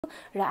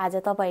र आज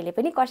तपाईहरुले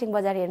पनि कर्सियङ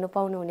बजार हेर्नु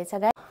पाउनुहुनेछ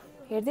गाइस।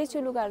 हेर्दै छु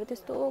लुगाहरु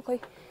त्यस्तो खै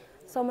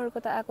समरको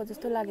त आको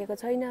जस्तो लागेको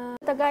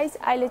छैन। त गाइस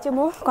अहिले चाहिँ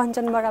म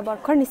कञ्चनबाट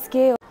भर्खर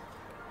निस्के हो।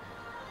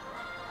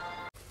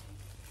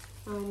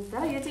 अन्त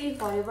यो चाहिँ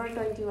फरवर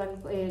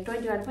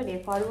 21 पनि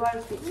फरवर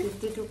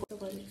 52 को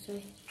गरेको छु है।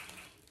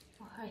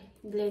 हाय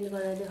ब्लेन्ड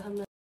गरेर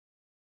देखाउन।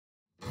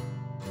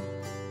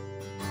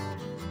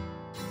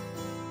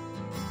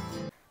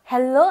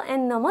 हेलो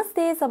एन्ड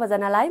नमस्ते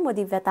सबैजनालाई, म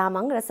दिव्या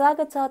तामाङ र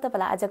स्वागत छ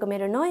तपाईलाई आजको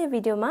मेरो नयाँ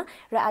भिडियोमा।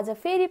 र आज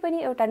फेरि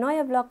पनि एउटा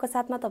नयाँ ब्लगको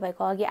साथमा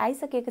तपाईको अघि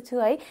आइसकेको छु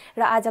है।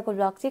 र आजको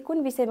ब्लग चाहिँ कुन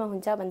विषयमा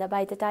हुन्छ भन्दा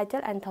by the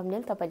title and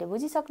thumbnail तपाईले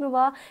बुझिसक्नु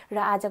भयो। र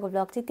आजको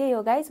ब्लग चाहिँ त्यही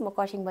हो गाइस, म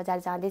कर्सियङ बजार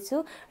जाँदैछु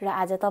र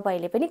आज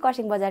तपाईहरुले पनि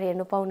कर्सियङ बजार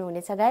हेर्नु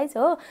पाउनुहुनेछ गाइस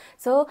हो।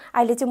 सो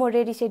अहिले चाहिँ म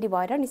रेडी सेडी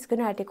भएर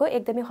निस्किन आँटेको,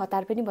 एकदमै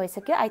हतार पनि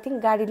भइसक्यो। आई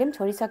थिंक गाडीले पनि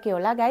छोडिसक्यो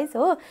होला गाइस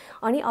हो।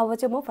 अनि अब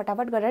चाहिँ म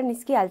फटाफट गरेर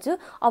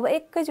निस्किहाल्छु। अब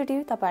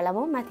एकैचोटी तपाईहरुलाई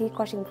म माथि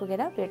कर्सियङ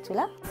पुगेर भेट्छु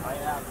ल।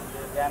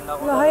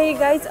 ल है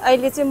गाइस,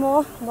 अहिले चाहिँ म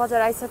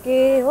बजार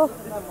आइसके हो।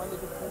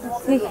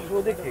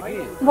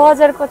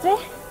 बजारको चाहिँ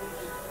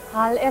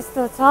हाल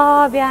यस्तो छ।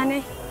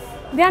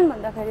 बिहान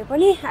भन्दाखेरि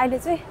पनि अहिले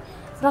चाहिँ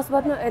 10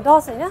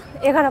 हैन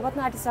 11 बज्न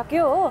आँटिसक्यो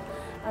हो।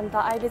 अन्त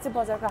अहिले चाहिँ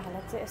बजारको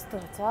हालत चाहिँ यस्तो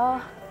छ।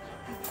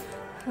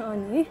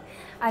 अनि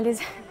अहिले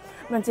चाहिँ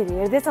मान्छेहरु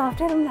हेर्दै छ,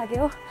 अप्ठ्यारो पनि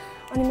लाग्यो।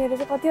 अनि मेरो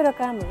चाहिँ कतिवटा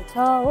कामहरु छ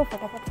हो,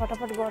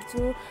 फटाफट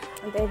गर्छु।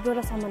 अन्त एक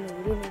दुईवटा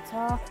सामानहरु लिनु छ।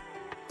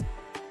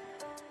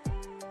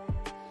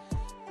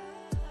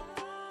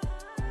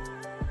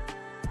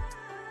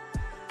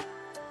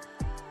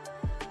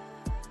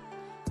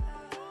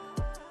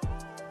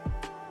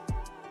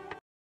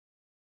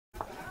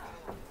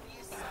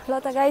 ल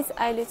त गाइस,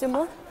 अहिले चाहिँ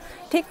म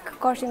ठिक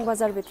कर्सियङ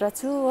बजारभित्र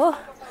छु हो।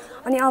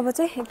 अनि अब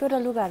चाहिँ एक दुईवटा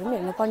लुगाहरु पनि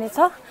हेर्नु पर्ने छ।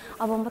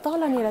 अब म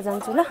तलनिर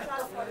जान्छु ल।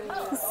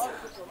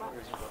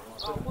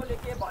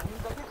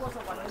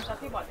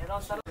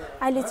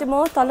 अहिले चाहिँ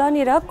म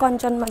तलनिर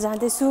कञ्चनमा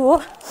जाँदैछु हो।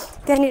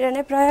 त्यहाँनिर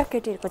नै प्राय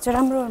केटीहरुको चाहिँ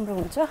राम्रो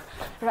हुन्छ।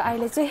 र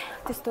अहिले चाहिँ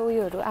त्यस्तो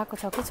उयोहरु आएको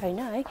छ कि छैन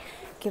है,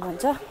 के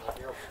भन्छ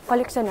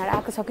कलेक्सनहरु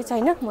आएको छ कि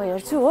छैन म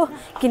हेर्छु हो।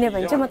 किने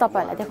भने चाहिँ म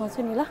तपाईहरुलाई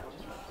देखाउँछु नि ल।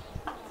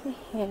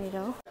 यहाँनिर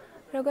हो।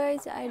 र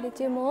गाइस अहिले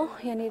चाहिँ म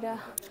यहाँनिर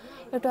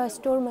एउटा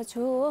स्टोरमा छु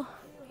हो।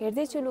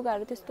 हेर्दै छु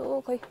लुगाहरु त्यस्तो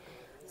खै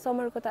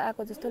समरको त आएको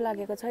जस्तो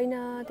लागेको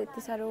छैन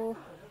त्यति साह्रो।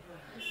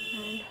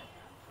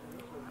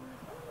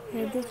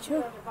 हेर्दै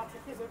छु।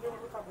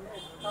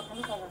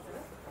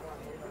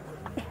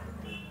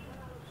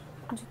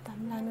 जुत्ता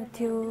पनि लानु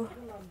थियो।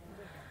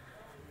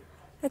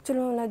 एक्चुअली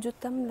मलाई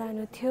जुत्ता पनि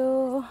लानु थियो।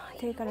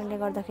 त्यही कारणले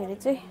गर्दाखेरि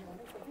चाहिँ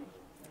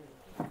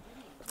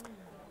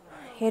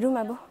हेरौँ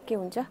अब के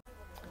हुन्छ।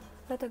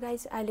 र त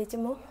गाइस अहिले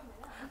चाहिँ म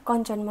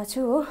कञ्चनमा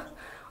छु हो।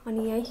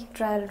 अनि यही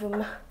ट्रायल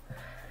रुममा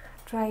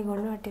ट्राई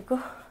गर्नु आँटेको।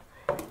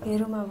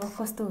 हेरौँ अब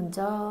कस्तो हुन्छ।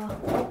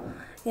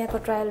 यहाँको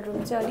ट्रायल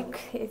रुम चाहिँ अलिक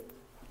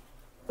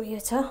उयो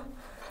छ,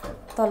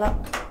 तल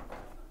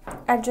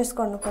एडजस्ट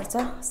गर्नुपर्छ,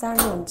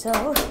 सानो हुन्छ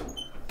हो।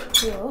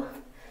 यो हो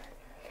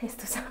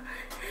यस्तो छ।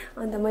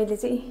 अन्त मैले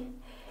चाहिँ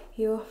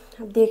यो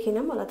देखेन,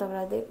 मलाई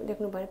तपाईहरुले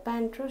देख्नु भयो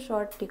प्यान्ट र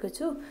शर्ट लिएको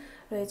छु।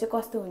 र यो चाहिँ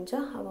कस्तो हुन्छ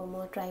अब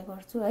म ट्राई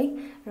गर्छु है।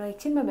 र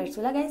एकछिनमा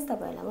भेट्छु ल गाइस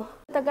तपाईहरुलाई म।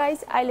 त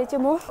गाइस अहिले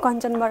चाहिँ म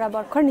कञ्चनबाट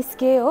भर्खर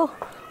निस्के हो।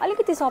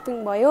 अलिकति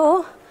शपिङ भयो हो।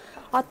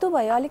 हत्तु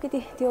भयो अलिकति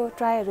त्यो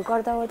ट्राईहरु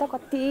गर्दा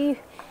कति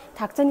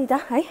थाक्छ नि त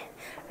है।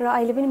 र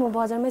अहिले पनि म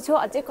बजारमै छु।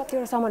 अझै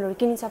कतिवटा सामानहरु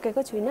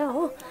किनिसकेको छुइनँ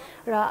हो।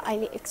 र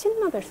अहिले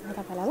एकछिनमा भेट्छु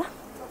तपाईहरुलाई ल।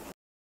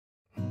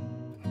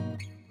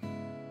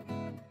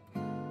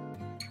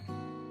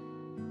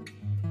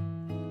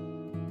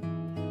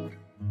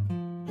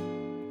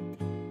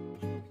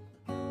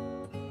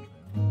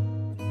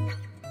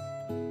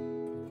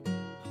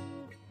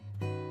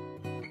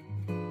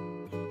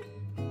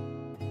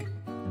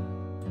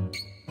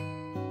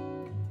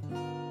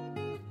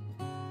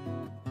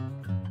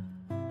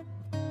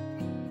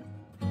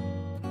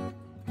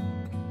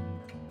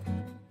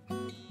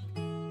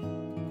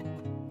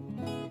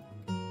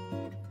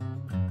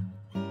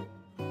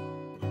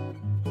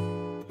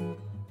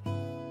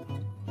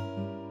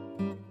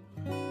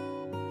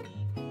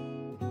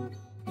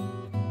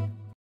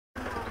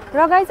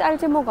 र गाइस अहिले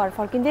चाहिँ म घर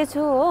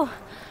फर्किँदैछु हो।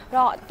 र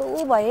हत्तु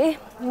भए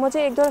म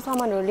चाहिँ एक दुईवटा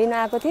सामानहरु लिन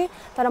आएको थिएँ,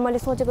 तर मैले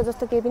सोचेको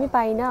जस्तो केही पनि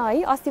पाइनँ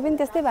है। अस्ति पनि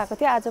त्यस्तै भएको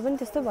थियो, आज पनि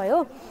त्यस्तै भयो।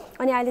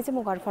 अनि अहिले चाहिँ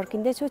म घर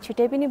फर्किँदैछु।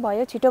 छिटै पनि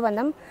भयो, छिटो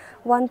भन्दा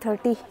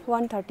पनि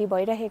 1:30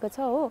 भइरहेको छ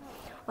हो।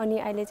 अनि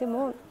अहिले चाहिँ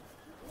म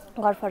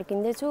घर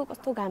फर्किँदैछु।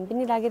 कस्तो घाम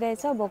पनि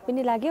लागिरहेछ, भोक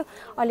पनि लाग्यो।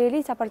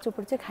 अलिअलि चापर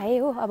चुपुर चाहिँ खाएँ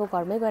हो। अब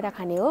घरमै गएर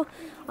खाने हो।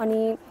 अनि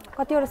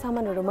कतिवटा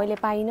सामानहरु मैले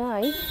पाइनँ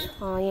है,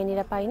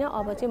 यहाँनिर पाइनँ।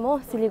 अब चाहिँ म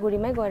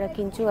सिलिगुडीमै गएर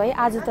किन्छु है।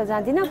 आज त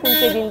जाँदिनँ, कुन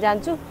चाहिँ दिन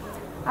जान्छु।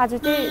 आज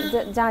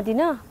चाहिँ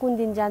जाँदिनँ, कुन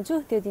दिन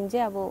जान्छु त्यो दिन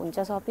चाहिँ अब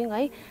हुन्छ शपिङ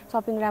है।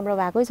 शपिङ राम्रो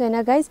भएकै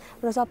छैन गाइस।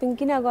 र शपिङ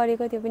किन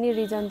गरेको त्यो पनि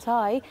रिजन छ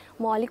है।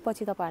 म अलिक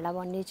पछि तपाईहरुलाई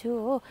भन्नेछु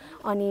हो।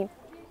 अनि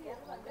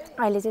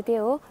अहिले चाहिँ त्यही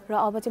हो र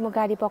अब चाहिँ म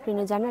गाडी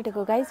पक्रिनु जान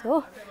आँटेको गाइस हो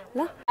ल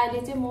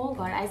अहिले चाहिँ म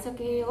घर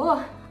आइसकेँ हो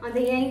अन्त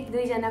यही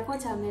दुईजना को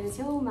छ मेरो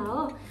छेउमा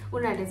हो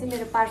उनीहरूले चाहिँ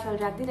मेरो पार्सल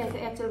राखिदिरहेको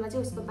थियो एक्चुअलमा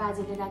चाहिँ उसको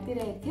बाजेले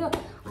राखिदिरहेको थियो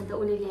अन्त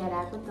उसले लिएर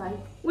आएको नि त है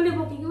उसले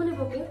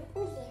बोक्यो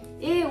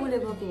ए उसले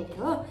बोक्यो अरे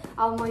हो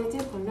अब मैले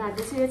चाहिँ खोल्नु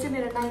आँट्दैछु यो चाहिँ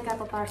मेरो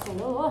नाइकाको पार्सल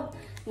हो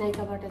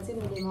नाइकाबाट चाहिँ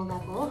मैले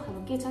मगाएको हो अब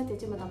के छ त्यो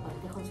चाहिँ म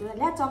तपाईँहरूलाई देखाउँछु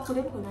ल्या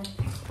चक्कुले पनि खोल्नु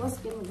होस्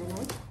के हुँदैन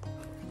है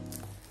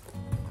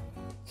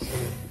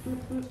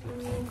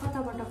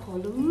कताबाट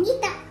खोलौँ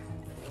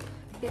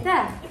यता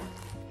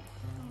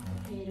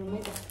हेरौँ है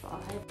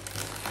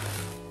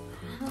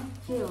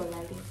के होला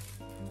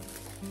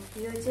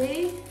यो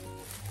चाहिँ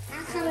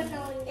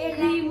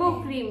क्रिम हो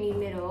क्रिमी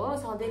मेरो हो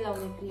सधैँ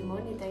लाउने क्रिम हो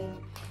नि त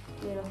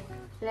मेरो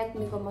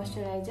ल्याक्मीको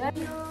मोइस्चराइजर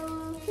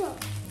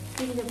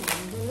तिमीले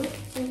भन्नु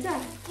चिन्छ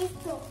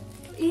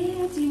ए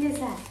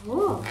चिनेछ हो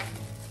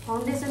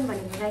फाउन्डेसन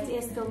भनेको चाहिँ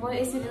यस्तो म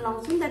यसरी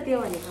लाउँछु नि त त्यो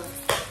भनेको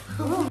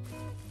हो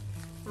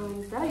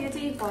अन्त यो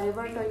चाहिँ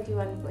फरएभर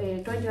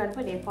 21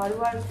 पनि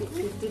फरएभर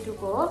 52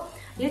 को हो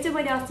यो चाहिँ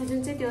मैले अस्ति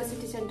जुन चाहिँ त्यो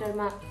सिटी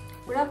सेन्टरमा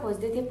पुरा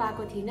खोज्दै थिएँ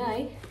पाएको थिइनँ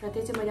है र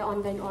त्यो चाहिँ मैले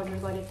अनलाइन अर्डर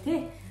गरेको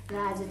थिएँ र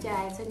आज चाहिँ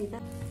आएछ नि त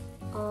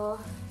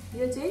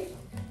यो चाहिँ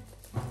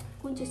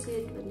कुन चाहिँ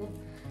सेट भन्दा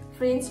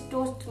फ्रेन्च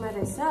टोस्टमा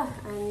रहेछ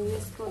अनि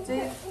यसको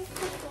चाहिँ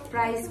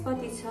प्राइस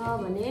कति छ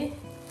भने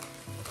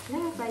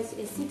प्राइस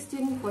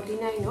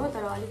 1649 हो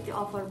तर अलिकति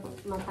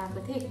अफरमा पाएको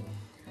थिएँ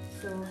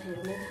सो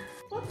हेर्नु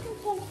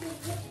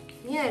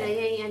यहाँ हेर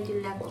यही आन्टी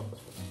ल्याएको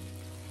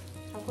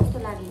अब कस्तो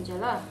लागिन्छ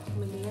ल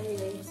मैले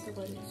यहाँनिर यस्तो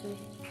गरेको छु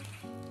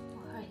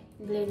है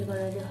ब्लेन्ड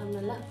गरेर देखाउन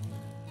ल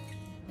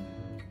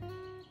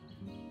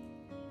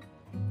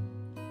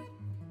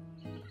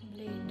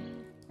ब्लेन्ड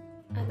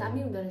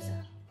दामी हुँदो रहेछ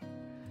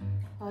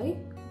है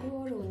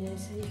गोरो हुने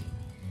रहेछ नि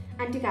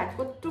आन्टीको हात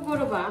कत्रो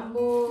गोरो भयो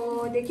आम्बो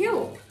देख्यौ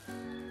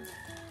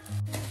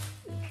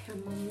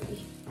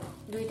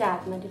दुईटा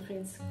हातमा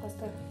डिफ्रेन्स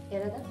कस्तो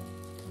हेर त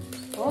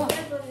हो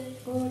गोरो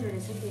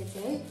रहेछ त्यो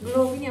चाहिँ है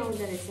ग्लो पनि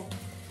आउँदो रहेछ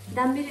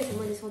दामी रहेछ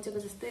मैले सोचेको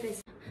जस्तै रहेछ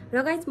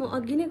र गाइस म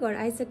अघि नै घर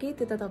आइसकेँ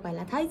त्यो त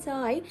तपाईँलाई थाहै छ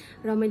है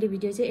र मैले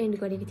भिडियो चाहिँ एन्ड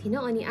गरेको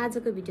थिइनँ अनि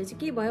आजको भिडियो चाहिँ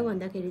के भयो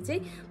भन्दाखेरि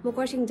चाहिँ म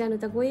खरसाङ जानु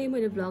त गएँ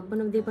मैले भ्लग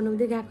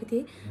बनाउँदै गएको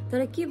थिएँ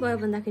तर के भयो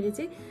भन्दाखेरि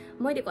चाहिँ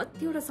मैले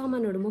कतिवटा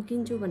सामानहरू म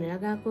किन्छु भनेर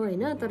गएको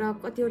होइन तर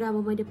कतिवटा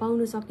अब मैले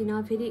पाउनु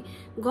सकिनँ फेरि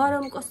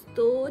गरम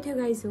कस्तो थियो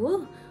गाइस हो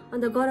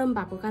अन्त गरम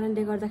भएको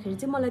कारणले गर्दाखेरि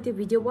चाहिँ मलाई त्यो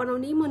भिडियो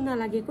बनाउनै मन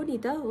नलागेको नि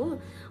त हो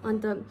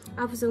अन्त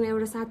आफूसँग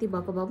एउटा साथी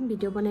भएको भए पनि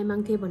भिडियो बनाइ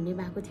माग्थेँ भन्ने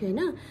भएको थियो होइन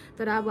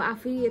तर अब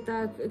आफै यता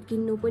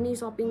किन्नु पनि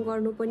सपिङ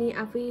गर्नु पनि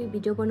आफै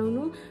भिडियो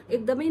बनाउनु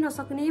एकदमै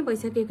नसक्ने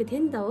भइसकेको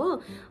थियो नि त हो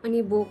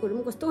अनि भोकहरू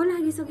पनि कस्तो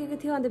लागिसकेको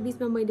थियो अन्त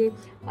बिचमा मैले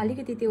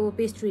अलिकति त्यो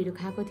पेस्ट्रीहरू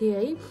खाएको थिएँ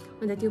है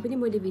अन्त त्यो पनि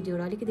मैले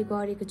भिडियोहरू अलिकति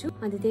गरेको छु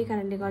अन्त त्यही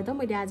कारणले गर्दा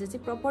मैले आज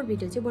चाहिँ प्रपर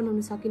भिडियो चाहिँ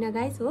बनाउन सकिनँ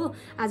गाइस हो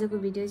आजको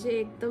भिडियो चाहिँ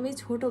एकदमै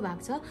छोटो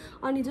भएको छ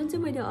अनि जुन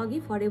चाहिँ मैले अघि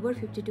फरएभर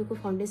 52 को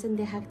फाउन्डेसन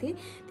देखाएको थिएँ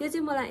त्यो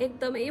चाहिँ मलाई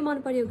एकदमै मन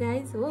पर्यो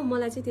गाइस हो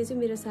मलाई चाहिँ त्यो चाहिँ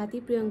मेरो साथी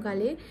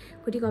प्रियङ्काले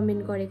खुट्टी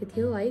कमेन्ट गरेको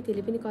थियो है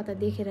त्यसले पनि कता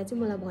देखेर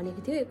चाहिँ मलाई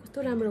भनेको थियो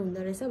कस्तो राम्रो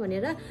हुँदो रहेछ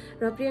भनेर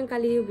र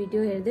प्रियङ्काले यो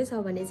भिडियो हेर्दैछ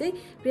भने चाहिँ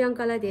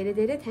प्रियङ्कालाई धेरै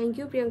धेरै थ्याङ्क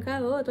यू प्रियङ्का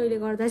हो तैँले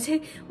गर्दा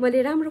चाहिँ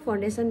मैले राम्रो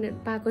फाउन्डेसन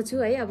पाएको छु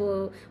है अब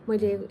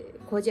मैले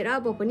खोजेर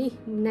अब पनि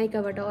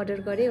नाइकाबाट अर्डर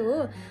गरेँ हो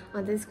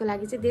अन्त त्यसको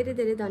लागि चाहिँ धेरै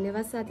धेरै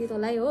धन्यवाद साथी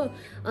तँलाई हो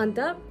अन्त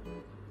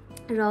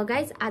र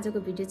गाइस आजको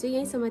भिडियो चाहिँ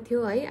यहीँसम्म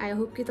थियो है आई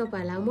होप कि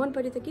तपाईँहरूलाई मन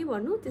पर्यो त के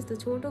भन्नु त्यस्तो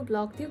छोटो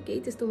ब्लग थियो केही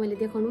त्यस्तो मैले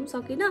देखाउनु पनि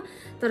सकिनँ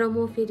तर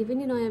म फेरि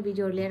पनि नयाँ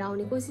भिडियोहरू लिएर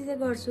आउने कोसिस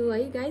गर्छु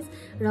है गाइस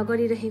र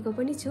गरिरहेको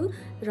पनि छु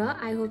र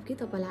आई होप कि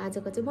तपाईँलाई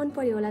आजको चाहिँ मन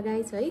पर्यो होला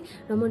गाइस है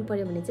र मन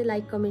पर्यो भने चाहिँ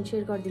लाइक कमेन्ट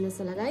सेयर गरिदिनुहोस्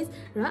होला गाइस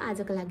र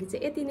आजको लागि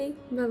चाहिँ यति नै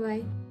बाइ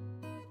बाइ